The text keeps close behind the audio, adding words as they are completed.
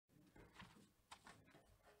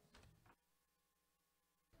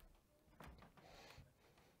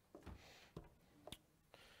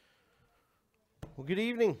Well, good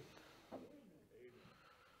evening.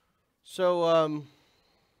 So,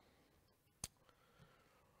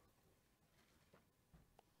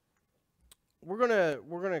 we're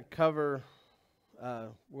gonna cover.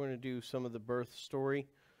 We're gonna do some of the birth story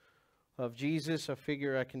of Jesus. I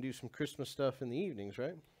figure I can do some Christmas stuff in the evenings,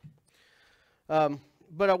 right?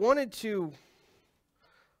 But I wanted to.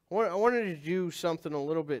 I wanted to do something a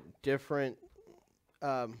little bit different.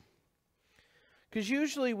 Because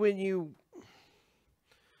usually when you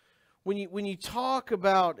talk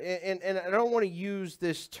about, and I don't want to use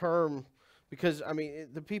this term because, I mean,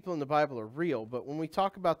 the people in the Bible are real, but when we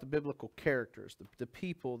talk about the biblical characters, the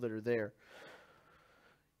people that are there,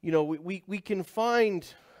 you know, we can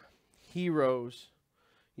find heroes.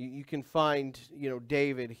 You can find,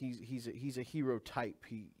 David. He's a hero type.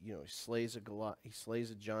 He slays he slays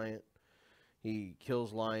a giant. He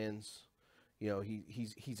kills lions.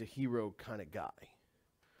 He's a hero kind of guy.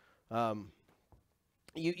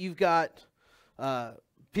 You've got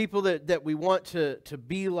people that we want to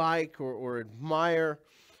be like or admire.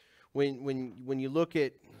 When you look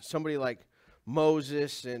at somebody like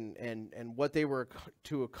Moses and what they were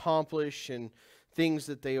to accomplish and things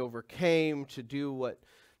that they overcame to do what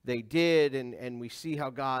they did, and we see how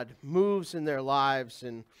God moves in their lives,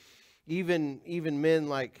 and even men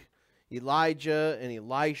like Elijah and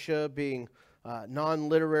Elisha being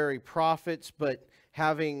non-literary prophets, but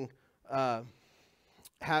having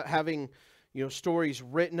stories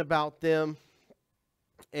written about them,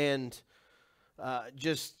 and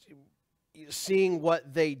just seeing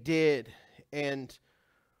what they did, and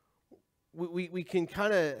we can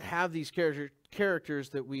kind of have these characters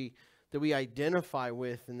that we identify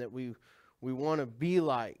with and that we want to be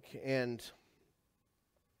like. And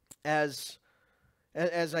as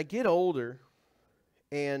I get older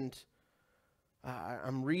and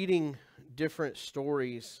I'm reading different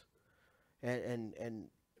stories and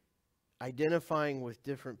identifying with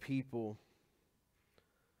different people,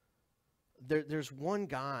 there's one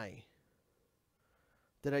guy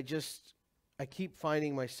that I keep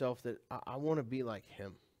finding myself that I want to be like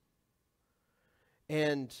him.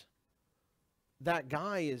 And that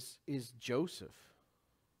guy is Joseph.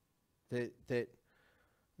 The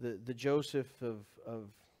Joseph of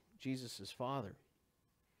Jesus' father,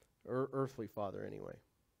 or earthly father anyway.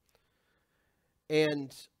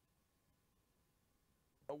 And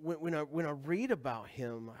when I read about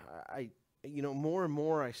him, I more and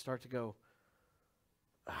more I start to go,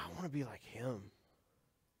 I want to be like him.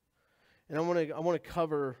 And I want to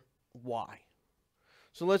cover why.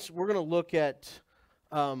 So we're going to look at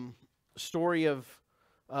story of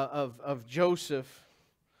Joseph,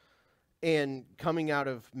 and coming out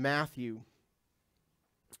of Matthew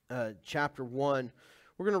chapter 1.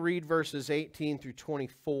 We're going to read verses 18 through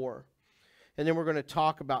 24. And then we're going to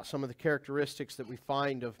talk about some of the characteristics that we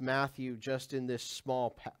find of Matthew just in this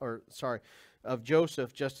of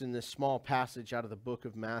Joseph just in this small passage out of the book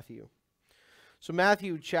of Matthew. So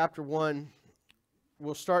Matthew chapter 1,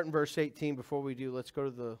 we'll start in verse 18. Before we do, let's go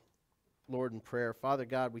to the Lord in prayer. Father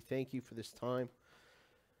God, we thank you for this time.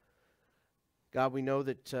 God, we know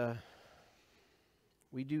that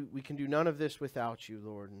we can do none of this without you,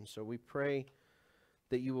 Lord. And so we pray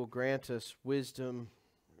that you will grant us wisdom,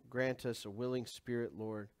 grant us a willing spirit,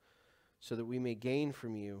 Lord, so that we may gain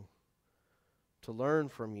from you, to learn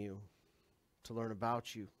from you, to learn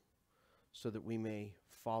about you, so that we may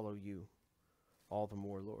follow you all the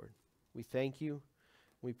more, Lord. We thank you.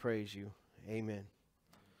 We praise you. Amen.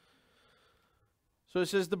 So it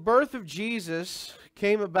says, the birth of Jesus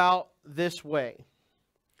came about this way.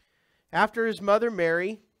 After his mother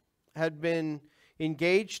Mary had been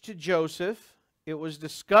engaged to Joseph, it was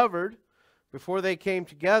discovered before they came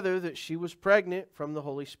together that she was pregnant from the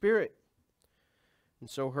Holy Spirit. And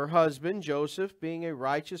so her husband, Joseph, being a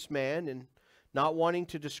righteous man and not wanting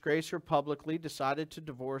to disgrace her publicly, decided to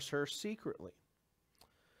divorce her secretly.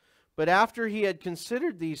 But after he had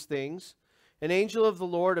considered these things, an angel of the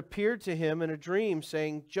Lord appeared to him in a dream,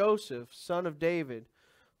 saying, Joseph, son of David,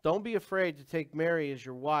 don't be afraid to take Mary as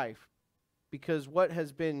your wife, because what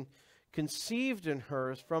has been conceived in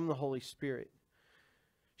her is from the Holy Spirit.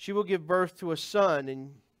 She will give birth to a son,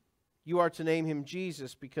 and you are to name him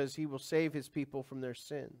Jesus, because he will save his people from their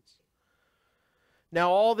sins. Now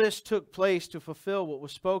all this took place to fulfill what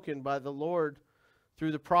was spoken by the Lord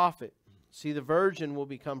through the prophet. See, the virgin will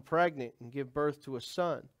become pregnant and give birth to a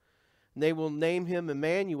son, and they will name him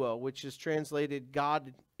Emmanuel, which is translated,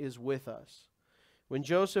 God is with us. When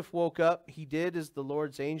Joseph woke up, he did as the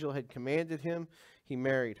Lord's angel had commanded him. He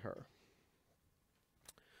married her.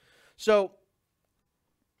 So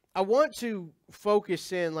I want to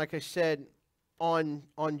focus in, like I said, on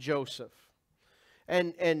Joseph.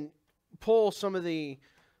 and pull some of the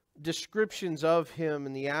descriptions of him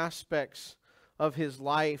and the aspects of his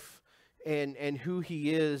life and who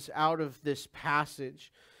he is out of this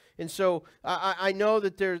passage. And so I know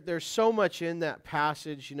that there's so much in that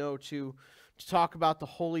passage, to talk about the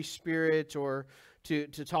Holy Spirit, or to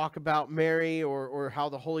talk about Mary, or how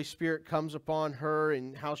the Holy Spirit comes upon her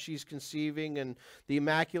and how she's conceiving and the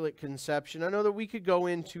Immaculate Conception. I know that we could go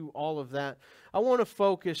into all of that. I want to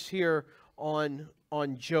focus here on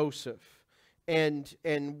Joseph and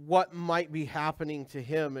what might be happening to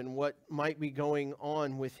him and what might be going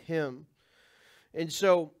on with him. And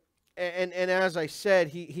so, and as I said,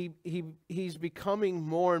 he's becoming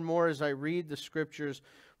more and more, as I read the scriptures,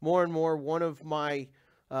 more and more one of my,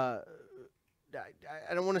 I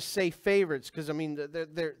don't want to say favorites, because I mean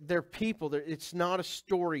they're people. It's not a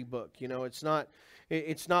storybook, It's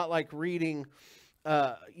not like reading,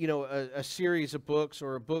 a series of books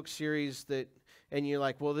or a book series and you're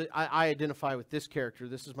like, well, I identify with this character.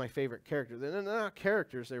 This is my favorite character. They're not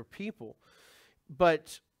characters; they're people.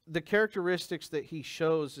 But the characteristics that he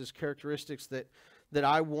shows is characteristics that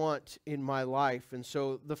I want in my life. And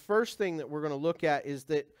so the first thing that we're going to look at is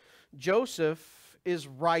that Joseph is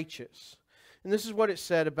righteous. And this is what it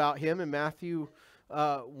said about him in Matthew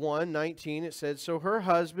 1:19. It said, so her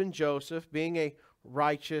husband Joseph, being a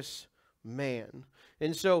righteous man.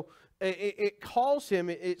 And so it calls him,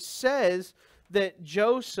 it says that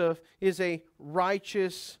Joseph is a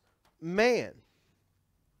righteous man.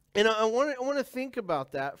 And I want to think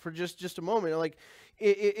about that for just a moment. Like,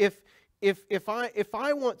 if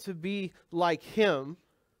I want to be like him,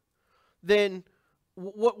 then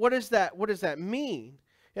what does that mean?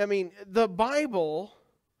 I mean, the Bible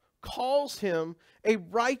calls him a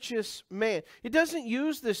righteous man. It doesn't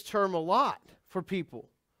use this term a lot for people.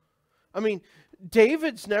 I mean,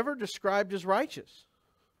 David's never described as righteous.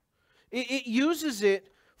 It uses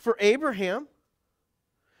it for Abraham,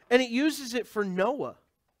 and it uses it for Noah.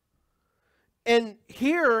 And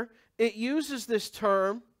here it uses this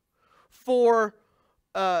term for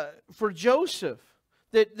Joseph,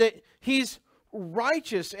 that he's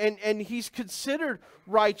righteous and he's considered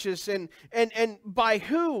righteous, and by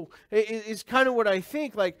who is kind of what I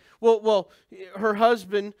think. Like, well, her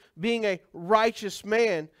husband being a righteous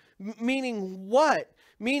man, meaning what?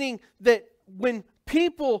 Meaning that when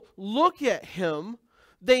people look at him,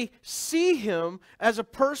 they see him as a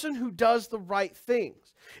person who does the right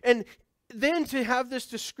things. And then to have this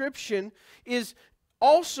description is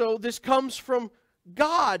also, this comes from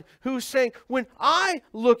God, who's saying, when I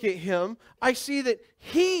look at him, I see that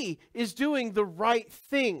he is doing the right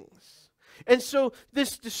things. And so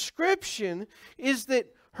this description is that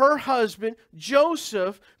her husband,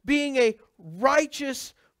 Joseph, being a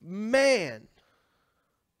righteous man.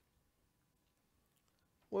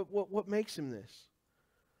 What makes him this?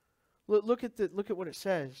 Look at what it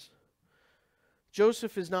says.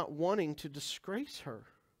 Joseph is not wanting to disgrace her.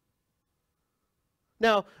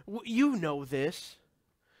 Now, you know this.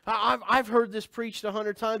 I've heard this preached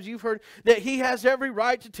 100 times. You've heard that he has every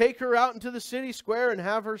right to take her out into the city square and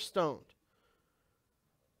have her stoned.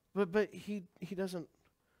 But he doesn't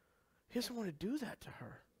want to do that to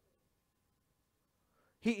her.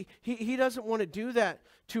 He doesn't want to do that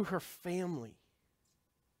to her family.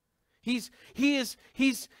 He's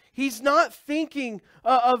not thinking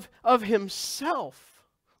of himself.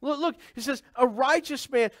 Look, it says, a righteous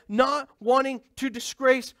man not wanting to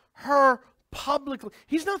disgrace her publicly.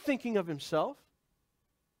 He's not thinking of himself.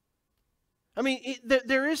 I mean,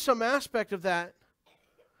 there is some aspect of that.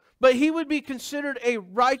 But he would be considered a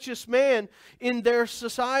righteous man in their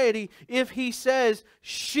society if he says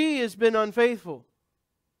she has been unfaithful.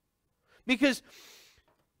 Because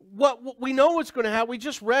what we know what's going to happen, we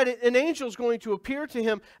just read it, an angel is going to appear to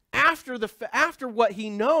him after what he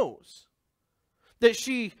knows, that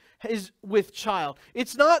she is with child.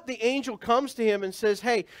 It's not the angel comes to him and says,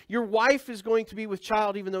 hey, your wife is going to be with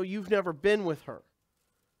child even though you've never been with her.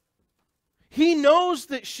 He knows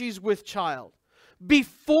that she's with child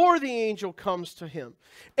before the angel comes to him.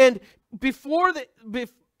 And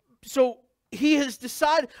so he has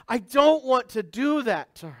decided, I don't want to do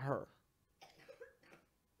that to her.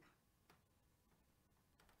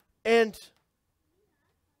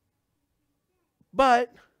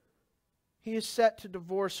 But he is set to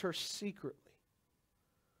divorce her secretly.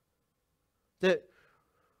 That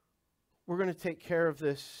we're going to take care of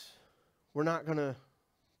this. We're not going to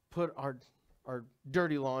put our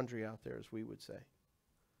dirty laundry out there, as we would say.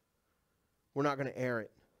 We're not going to air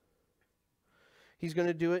it. He's going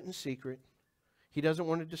to do it in secret. He doesn't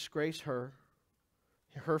want to disgrace her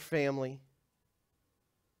family.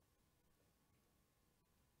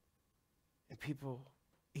 And people,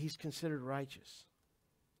 he's considered righteous.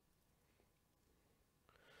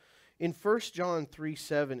 In 1 John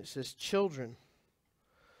 3:7, it says, "Children,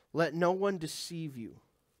 let no one deceive you.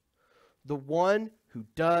 The one who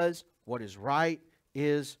does what is right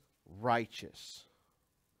is righteous,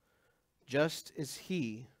 just as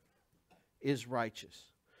he is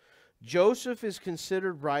righteous." Joseph is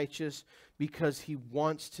considered righteous because he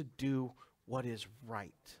wants to do what is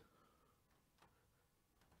right.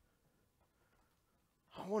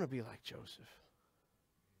 I want to be like Joseph.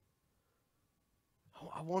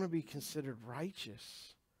 I want to be considered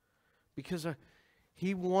righteous because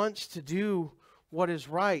he wants to do what is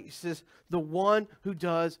right. He says, the one who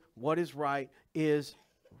does what is right is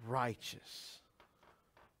righteous.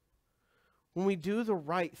 When we do the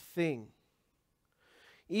right thing,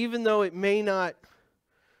 even though it may not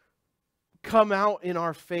come out in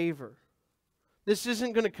our favor, this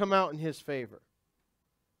isn't going to come out in his favor.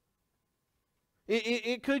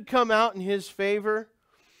 It could come out in his favor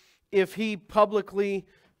if he publicly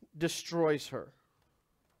destroys her.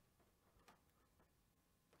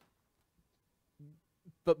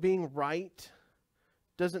 But being right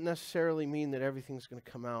doesn't necessarily mean that everything's going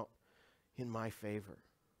to come out in my favor.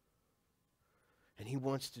 And he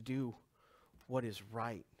wants to do what is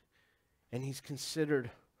right. And he's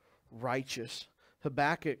considered righteous.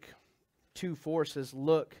 Habakkuk 2:4 says,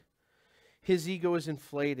 "Look, his ego is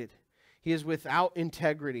inflated. He is without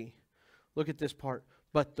integrity." Look at this part.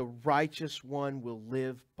 "But the righteous one will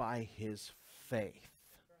live by his faith."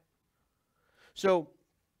 So,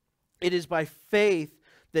 it is by faith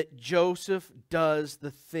that Joseph does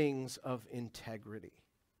the things of integrity.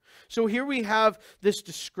 So here we have this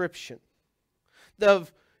description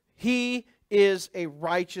of he is a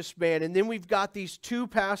righteous man. And then we've got these two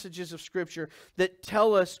passages of Scripture that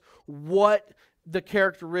tell us what the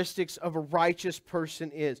characteristics of a righteous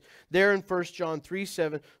person is. There in 1 John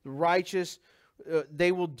 3:7, the righteous,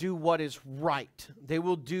 they will do what is right. They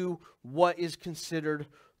will do what is considered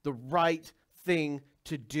the right thing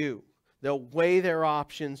to do. They'll weigh their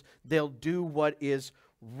options. They'll do what is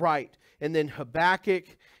right. And then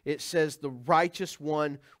Habakkuk, it says the righteous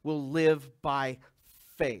one will live by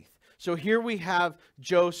faith. So here we have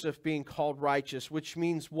Joseph being called righteous, which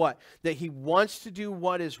means what? That he wants to do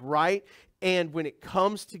what is right, and when it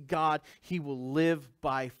comes to God, he will live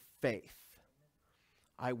by faith.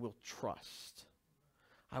 I will trust.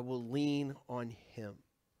 I will lean on him.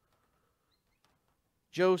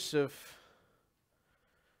 Joseph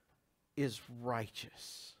is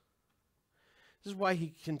righteous. This is why he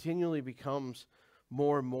continually becomes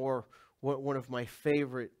more and more one of my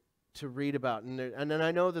favorite to read about. And then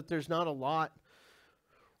I know that there's not a lot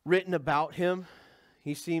written about him.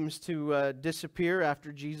 He seems to disappear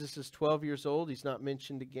after Jesus is 12 years old. He's not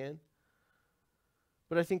mentioned again.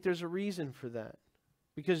 But I think there's a reason for that.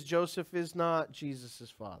 Because Joseph is not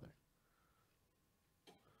Jesus' father.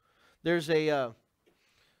 There's a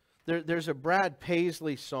Brad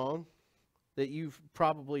Paisley song that you've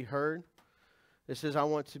probably heard. It says, "I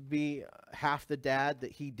want to be half the dad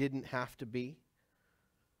that he didn't have to be."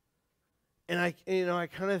 And I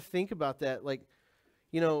kind of think about that, like,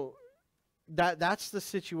 that's the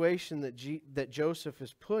situation that Joseph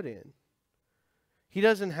is put in. He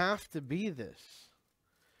doesn't have to be this.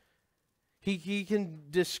 He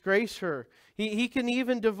can disgrace her. He can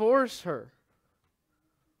even divorce her.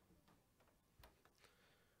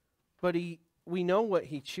 But we know what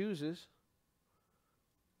he chooses.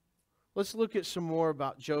 Let's look at some more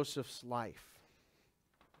about Joseph's life.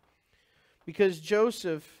 Because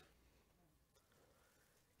Joseph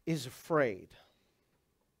is afraid.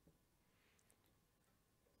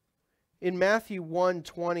 In Matthew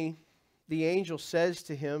 1:20, the angel says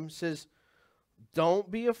to him,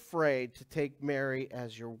 "Don't be afraid to take Mary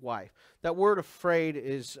as your wife." That word afraid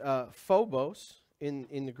is phobos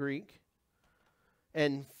in the Greek.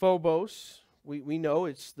 And phobos, we know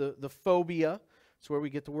it's the phobia. It's where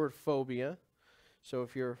we get the word phobia. So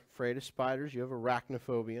if you're afraid of spiders, you have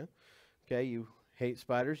arachnophobia. Okay, you hate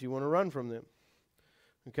spiders, you want to run from them.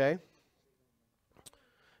 Okay?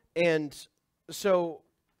 And so,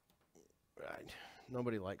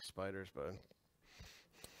 nobody likes spiders,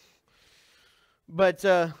 but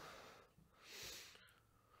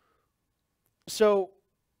so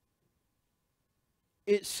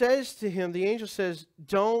it says to him, the angel says,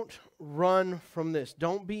 "Don't run from this.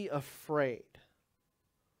 Don't be afraid."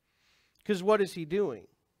 Because what is he doing?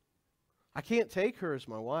 I can't take her as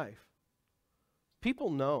my wife.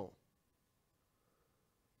 People know.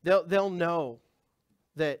 They'll know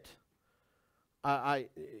that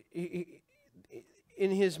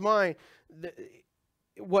in his mind,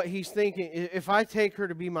 what he's thinking, if I take her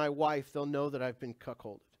to be my wife, they'll know that I've been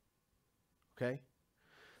cuckolded. Okay?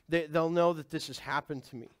 They'll know that this has happened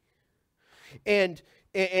to me. And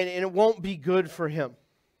it won't be good for him.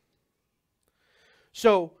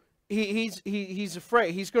 So he's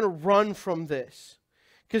afraid. He's going to run from this.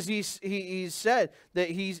 Because he's said that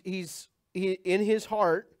he in his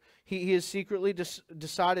heart, he has secretly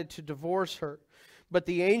decided to divorce her. But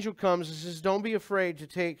the angel comes and says, don't be afraid to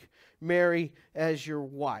take Mary as your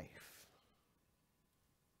wife.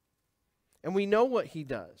 And we know what he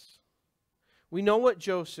does. We know what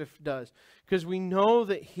Joseph does. Because we know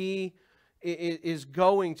that he is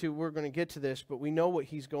going to, we're going to get to this, but we know what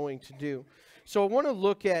he's going to do. So I want to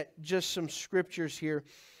look at just some scriptures here.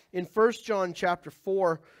 In 1 John chapter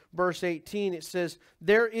 4, verse 18, it says,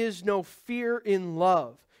 there is no fear in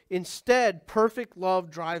love. Instead, perfect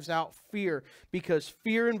love drives out fear, because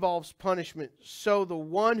fear involves punishment. So the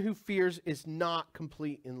one who fears is not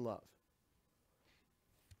complete in love.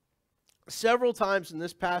 Several times in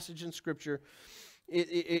this passage in Scripture,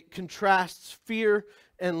 it contrasts fear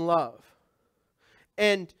and love.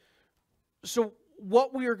 And so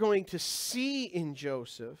what we are going to see in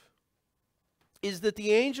Joseph is that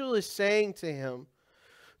the angel is saying to him,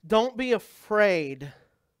 don't be afraid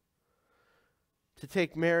to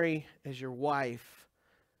take Mary as your wife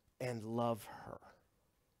and love her.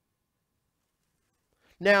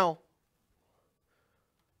 Now,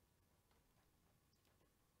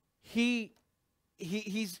 this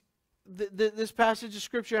passage of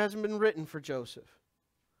Scripture hasn't been written for Joseph.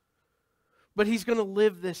 But he's going to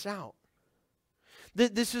live this out.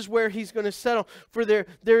 This is where he's going to settle. For there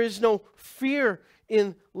is no fear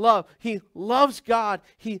in love. He loves God.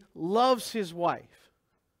 He loves his wife.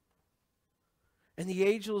 And the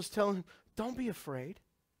angel is telling him, don't be afraid.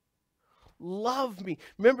 Love me.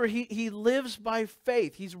 Remember, he lives by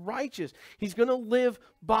faith. He's righteous. He's going to live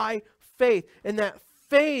by faith. And that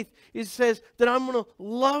faith, it says that I'm going to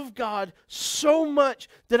love God so much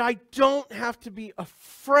that I don't have to be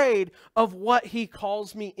afraid of what he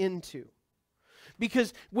calls me into.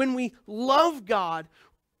 Because when we love God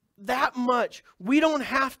that much, we don't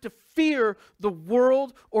have to fear the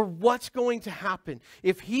world or what's going to happen.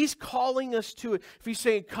 If he's calling us to it, if he's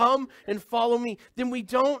saying, come and follow me, then we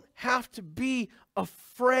don't have to be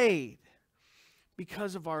afraid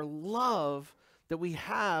because of our love that we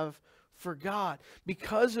have for God.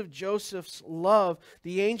 Because of Joseph's love,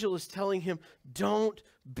 the angel is telling him, don't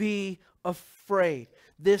be afraid.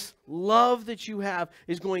 This love that you have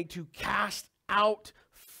is going to cast out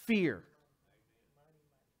fear.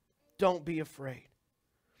 Don't be afraid.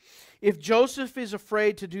 If Joseph is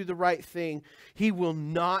afraid to do the right thing, he will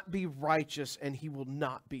not be righteous and he will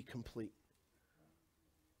not be complete.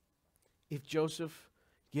 If Joseph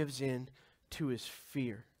gives in to his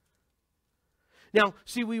fear. Now,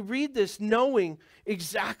 see, we read this knowing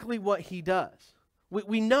exactly what he does.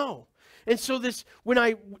 We know. And so this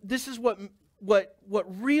is what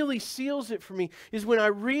really seals it for me is when I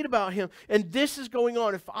read about him and this is going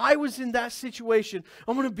on. If I was in that situation,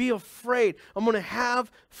 I'm going to be afraid. I'm going to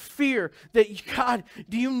have fear that, God,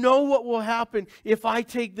 do you know what will happen if I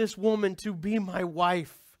take this woman to be my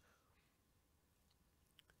wife?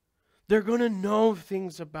 They're going to know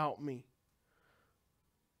things about me.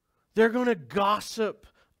 They're going to gossip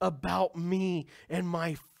about me and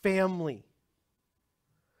my family.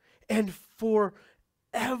 And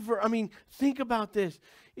forever. I mean, think about this.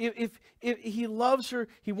 If he loves her,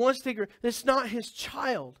 he wants to take her, that's not his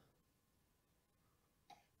child.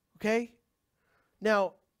 Okay?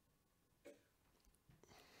 Now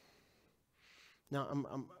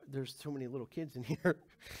there's too many little kids in here.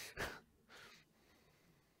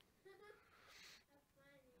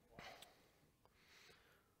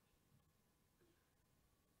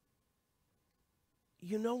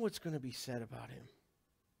 You know what's going to be said about him.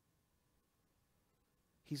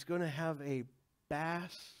 He's going to have a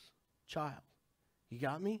bass child. You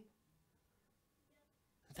got me?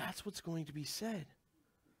 That's what's going to be said.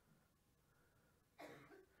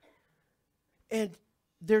 And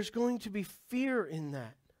there's going to be fear in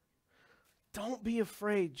that. Don't be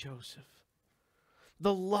afraid, Joseph.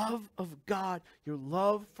 The love of God, your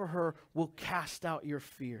love for her, will cast out your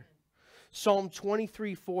fear. Psalm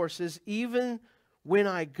 23:4 says, even when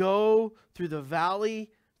I go through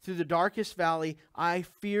the darkest valley, I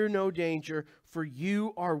fear no danger, for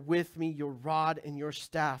you are with me, your rod and your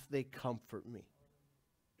staff, they comfort me.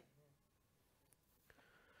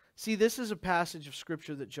 See, this is a passage of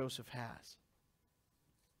Scripture that Joseph has.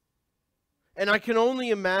 And I can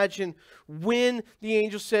only imagine when the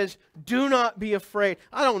angel says, do not be afraid.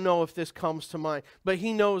 I don't know if this comes to mind, but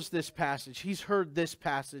he knows this passage. He's heard this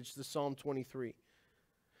passage, the Psalm 23.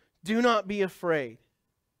 Do not be afraid.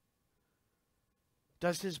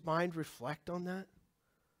 Does his mind reflect on that?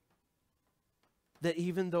 That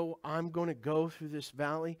even though I'm going to go through this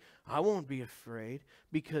valley, I won't be afraid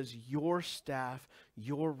because your staff,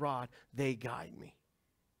 your rod, they guide me.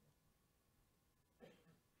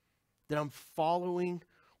 That I'm following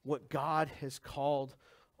what God has called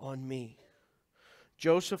on me.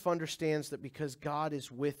 Joseph understands that because God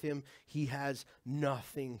is with him, he has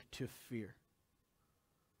nothing to fear.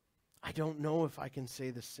 I don't know if I can say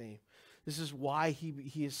the same. This is why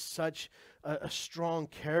he is such a strong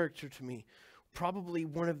character to me. Probably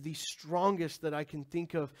one of the strongest that I can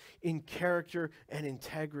think of in character and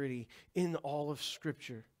integrity in all of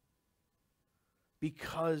Scripture.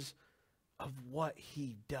 Because of what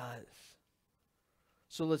he does.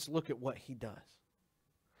 So let's look at what he does.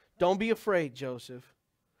 Don't be afraid, Joseph.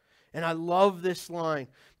 And I love this line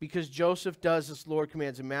because Joseph does as the Lord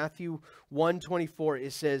commands. In Matthew 1:24,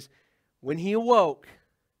 it says, when he awoke,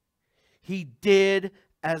 he did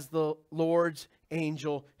as the Lord's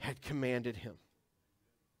angel had commanded him.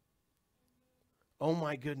 Oh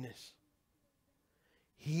my goodness.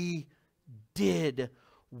 He did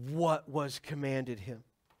what was commanded him.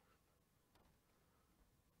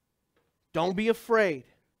 Don't be afraid.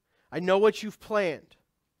 I know what you've planned.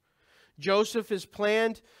 Joseph has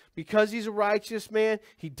planned, because he's a righteous man,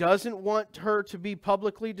 he doesn't want her to be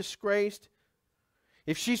publicly disgraced.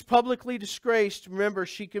 If she's publicly disgraced, remember,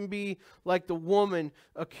 she can be like the woman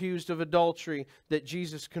accused of adultery that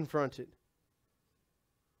Jesus confronted.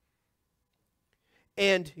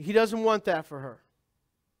 And he doesn't want that for her.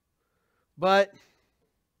 But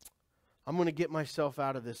I'm going to get myself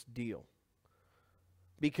out of this deal.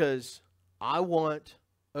 Because I want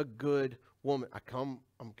a good woman.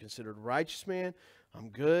 I'm considered a righteous man. I'm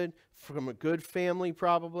good. From a good family,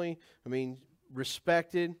 probably. I mean,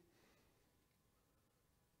 respected.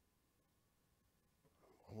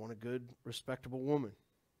 I want a good, respectable woman.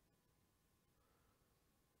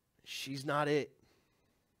 She's not it.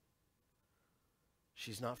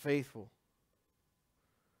 She's not faithful.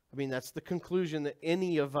 I mean, that's the conclusion that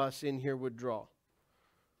any of us in here would draw.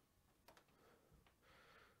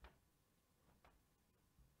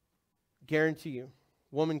 Guarantee you,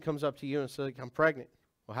 woman comes up to you and says, like, I'm pregnant.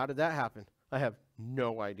 Well, how did that happen? I have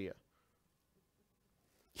no idea.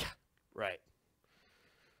 Yeah, right.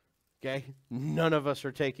 Okay? None of us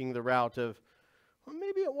are taking the route of, well,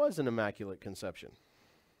 maybe it was an immaculate conception.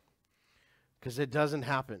 Because it doesn't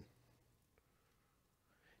happen.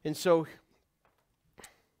 And so,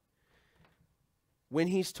 when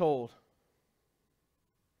he's told,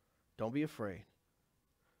 don't be afraid,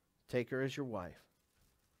 take her as your wife,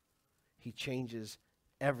 he changes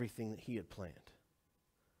everything that he had planned.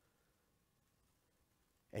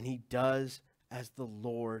 And he does as the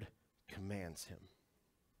Lord commands him.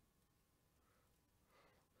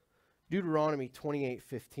 Deuteronomy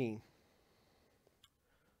 28:15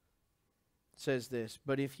 says this,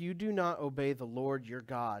 but if you do not obey the Lord your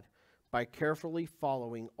God by carefully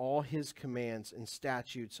following all his commands and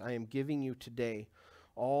statutes I am giving you today,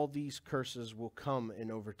 all these curses will come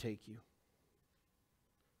and overtake you.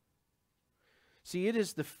 See, it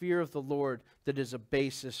is the fear of the Lord that is a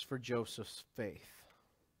basis for Joseph's faith.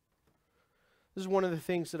 This is one of the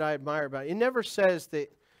things that I admire about it. It never says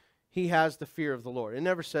that he has the fear of the Lord. It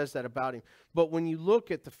never says that about him. But when you look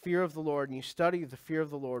at the fear of the Lord and you study the fear of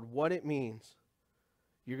the Lord, what it means,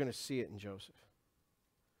 you're going to see it in Joseph.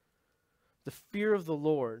 The fear of the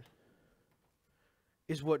Lord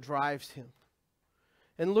is what drives him.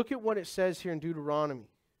 And look at what it says here in Deuteronomy.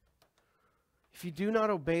 If you do not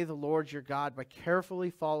obey the Lord your God by carefully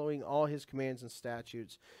following all his commands and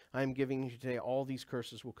statutes I am giving you today, all these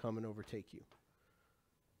curses will come and overtake you.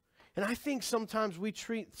 And I think sometimes we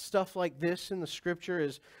treat stuff like this in the Scripture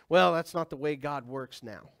as, well, that's not the way God works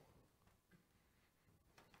now.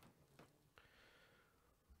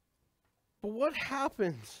 But what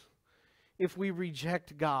happens if we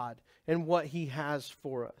reject God and what he has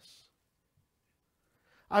for us?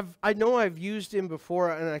 I know I've used him before,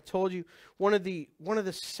 and I told you one of the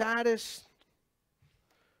saddest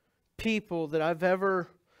people that I've ever,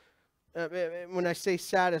 when I say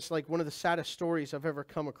saddest, like one of the saddest stories I've ever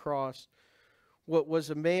come across, what was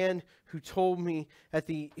a man who told me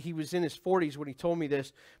he was in his 40s when he told me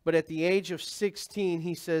this, but at the age of 16,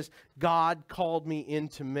 he says, God called me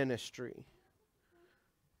into ministry,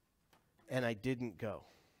 and I didn't go.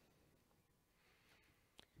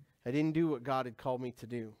 I didn't do what God had called me to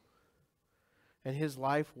do. And his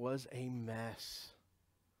life was a mess.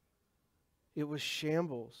 It was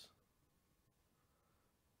shambles.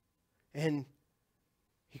 And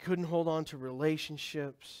he couldn't hold on to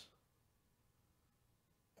relationships.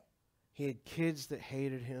 He had kids that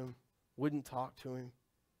hated him, wouldn't talk to him.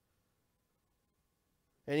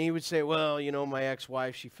 And he would say, well, you know, my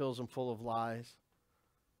ex-wife, she fills him full of lies.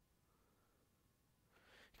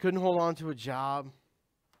 He couldn't hold on to a job.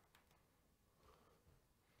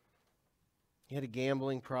 He had a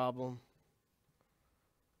gambling problem.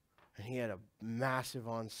 And he had a massive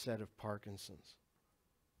onset of Parkinson's.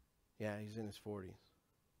 Yeah, he's in his 40s.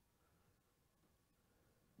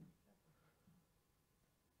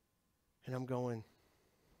 And I'm going,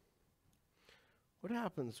 what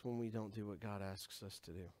happens when we don't do what God asks us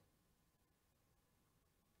to do?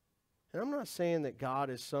 And I'm not saying that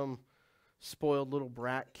God is some spoiled little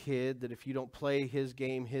brat kid that if you don't play his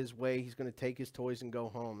game his way, he's going to take his toys and go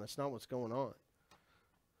home. That's not what's going on.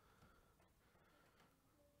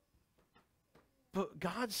 But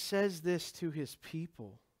God says this to his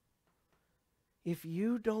people. If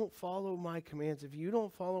you don't follow my commands, if you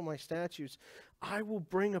don't follow my statutes, I will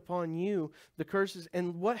bring upon you the curses.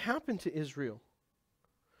 And what happened to Israel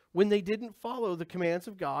when they didn't follow the commands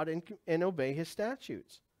of God and obey his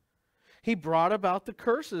statutes? He brought about the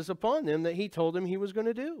curses upon them that he told them he was going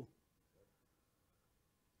to do.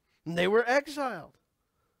 And they were exiled.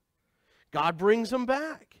 God brings them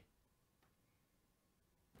back.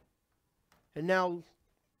 And now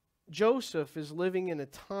Joseph is living in a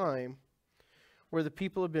time where the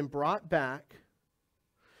people have been brought back.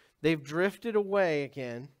 They've drifted away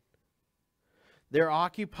again. They're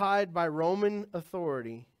occupied by Roman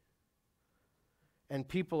authority. And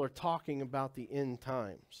people are talking about the end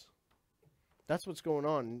times. That's what's going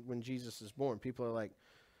on when Jesus is born. People are like,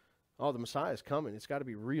 oh, the Messiah is coming. It's got to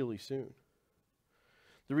be really soon.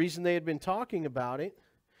 The reason they had been talking about it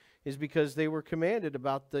is because they were commanded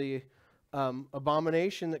about the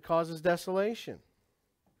abomination that causes desolation.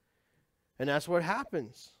 And that's what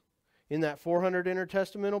happens in that 400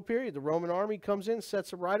 intertestamental period. The Roman army comes in,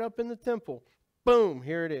 sets it right up in the temple. Boom,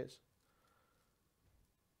 here it is.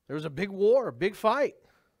 There was a big war, a big fight.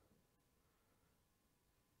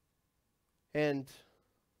 And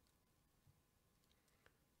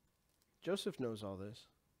Joseph knows all this.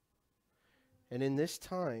 And in this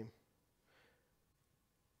time,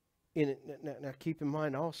 now keep in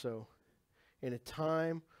mind also, in a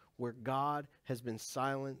time where God has been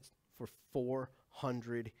silent for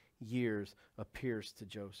 400 years, appears to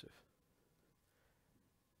Joseph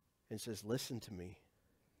and says, listen to me.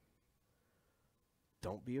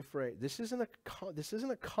 Don't be afraid. This isn't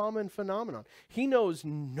a common phenomenon. He knows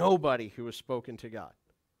nobody who has spoken to God.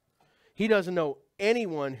 He doesn't know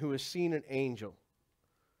anyone who has seen an angel.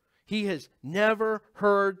 He has never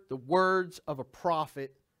heard the words of a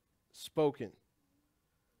prophet spoken.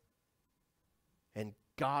 And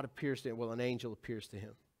God appears to him, well, an angel appears to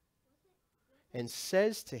him and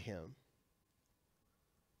says to him,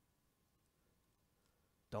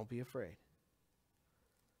 don't be afraid.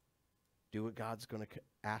 Do what God's going to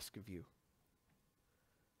ask of you.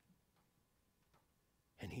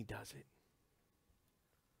 And he does it.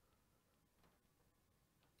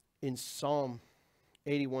 In Psalm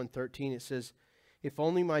 81:13 it says, if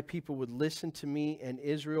only my people would listen to me and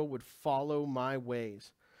Israel would follow my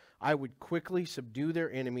ways, I would quickly subdue their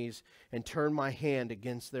enemies and turn my hand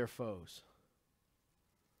against their foes.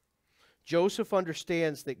 Joseph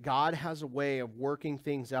understands that God has a way of working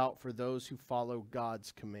things out for those who follow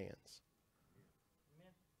God's commands.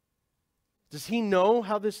 Amen. Does he know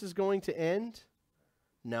how this is going to end?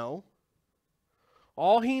 No.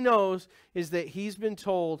 All he knows is that he's been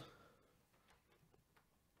told,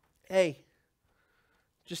 hey,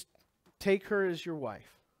 just take her as your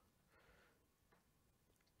wife.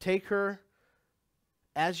 Take her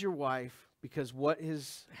as your wife, because what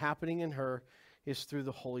is happening in her is through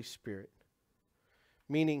the Holy Spirit.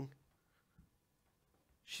 Meaning,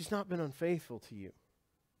 she's not been unfaithful to you.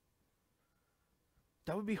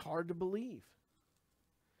 That would be hard to believe.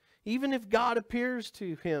 Even if God appears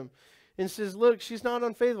to him and says, look, she's not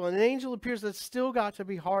unfaithful, and an angel appears, that's still got to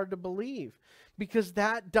be hard to believe, because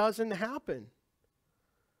that doesn't happen.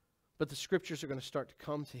 But the scriptures are going to start to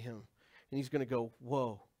come to him, and he's going to go,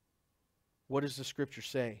 whoa, what does the scripture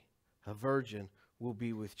say? A virgin will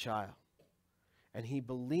be with child. And he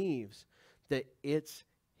believes that it's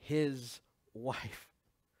his wife.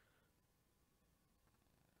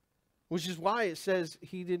 Which is why it says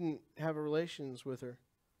he didn't have relations with her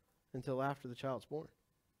until after the child's born.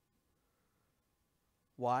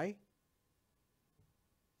 Why?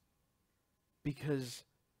 Because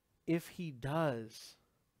if he does,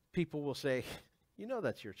 people will say, you know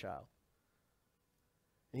that's your child.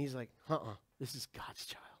 And he's like, this is God's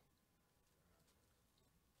child.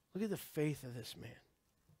 Look at the faith of this man.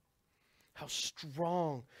 How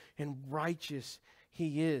strong and righteous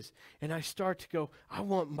He is. And I start to go, I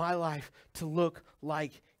want my life to look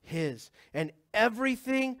like his. And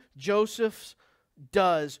everything Joseph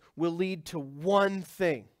does will lead to one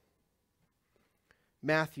thing.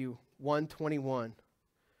 Matthew 1:21.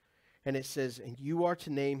 And it says, and you are to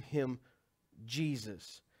name him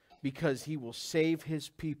Jesus, because he will save his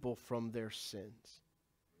people from their sins.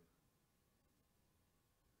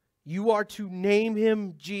 You are to name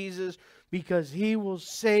him Jesus because he will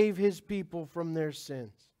save his people from their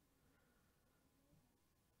sins.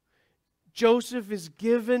 Joseph is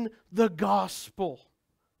given the gospel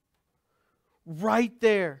right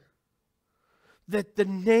there. That the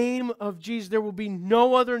name of Jesus, there will be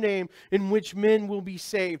no other name in which men will be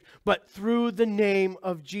saved, but through the name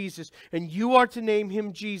of Jesus. And you are to name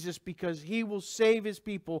him Jesus because he will save his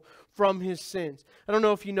people from his sins. I don't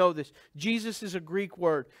know if you know this. Jesus is a Greek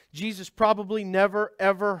word. Jesus probably never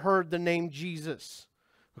ever heard the name Jesus.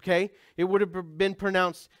 Okay? It would have been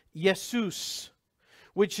pronounced Jesus,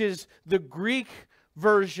 which is the Greek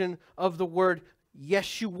version of the word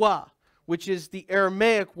Yeshua, which is the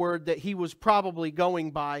Aramaic word that he was probably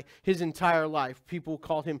going by his entire life. People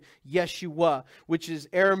called him Yeshua, which is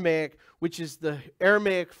Aramaic, which is the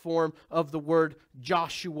Aramaic form of the word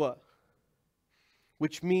Joshua,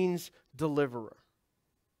 which means deliverer.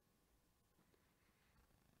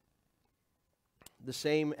 The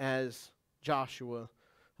same as Joshua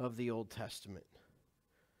of the Old Testament.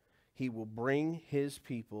 He will bring his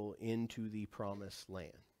people into the promised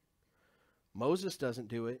land. Moses doesn't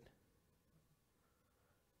do it.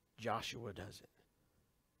 Joshua does it.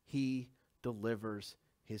 He delivers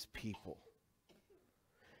his people.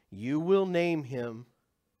 You will name him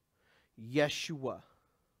Yeshua.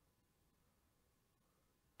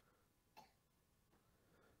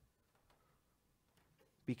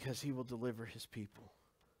 Because he will deliver his people.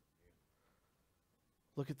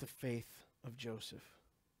 Look at the faith of Joseph.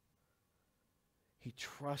 He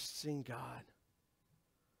trusts in God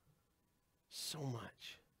so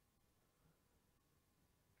much.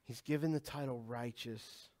 He's given the title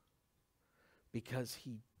righteous because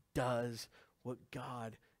he does what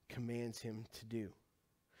God commands him to do.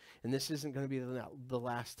 And this isn't going to be the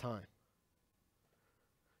last time.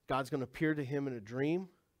 God's going to appear to him in a dream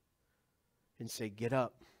and say, get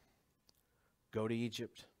up, go to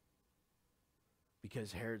Egypt,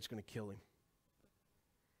 because Herod's going to kill him.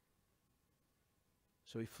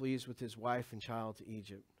 So he flees with his wife and child to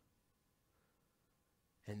Egypt.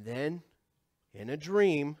 And then, in a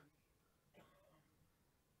dream,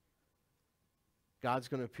 God's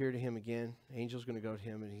going to appear to him again. The angel's going to go to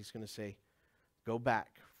him and he's going to say, go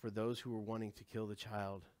back, for those who were wanting to kill the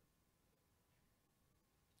child,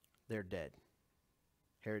 they're dead.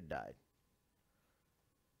 Herod died.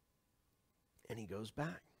 And he goes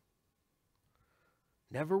back.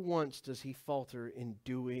 Never once does he falter in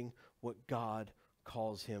doing what God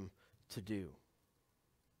calls him to do.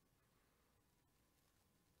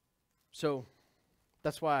 So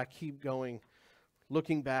that's why I keep going,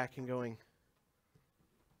 looking back and going,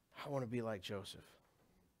 I want to be like Joseph.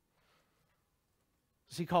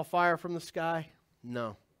 Does he call fire from the sky?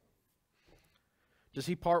 No. Does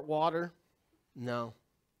he part water? No.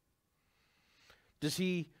 Does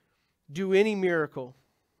he do any miracle?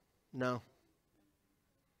 No.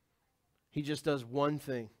 He just does one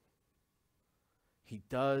thing. He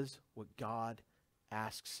does what God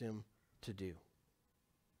asks him to do.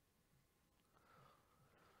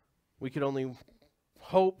 We could only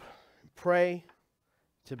hope and pray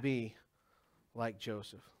to be like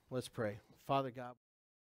Joseph. Let's pray. Father God.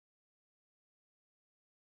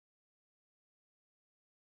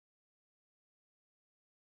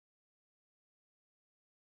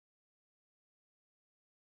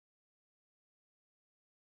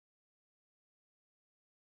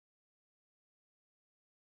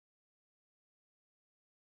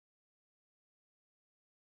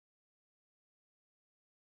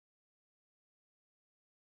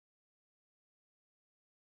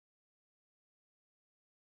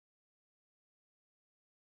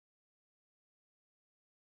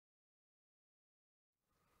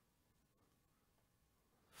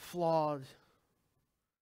 Flawed,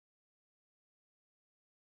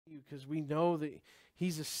 because we know that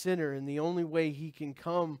he's a sinner, and the only way he can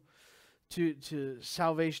come to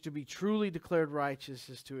salvation, to be truly declared righteous,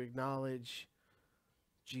 is to acknowledge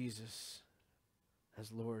Jesus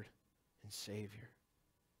as Lord and Savior.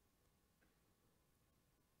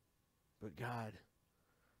 But God,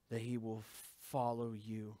 that he will follow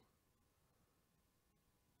you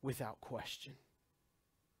without question.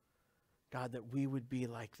 God, that we would be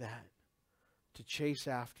like that, to chase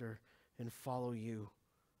after and follow you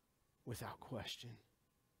without question.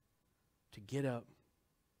 To get up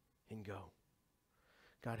and go.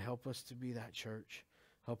 God, help us to be that church.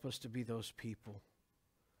 Help us to be those people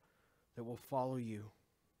that will follow you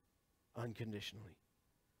unconditionally.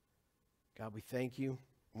 God, we thank you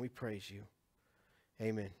and we praise you.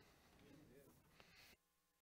 Amen.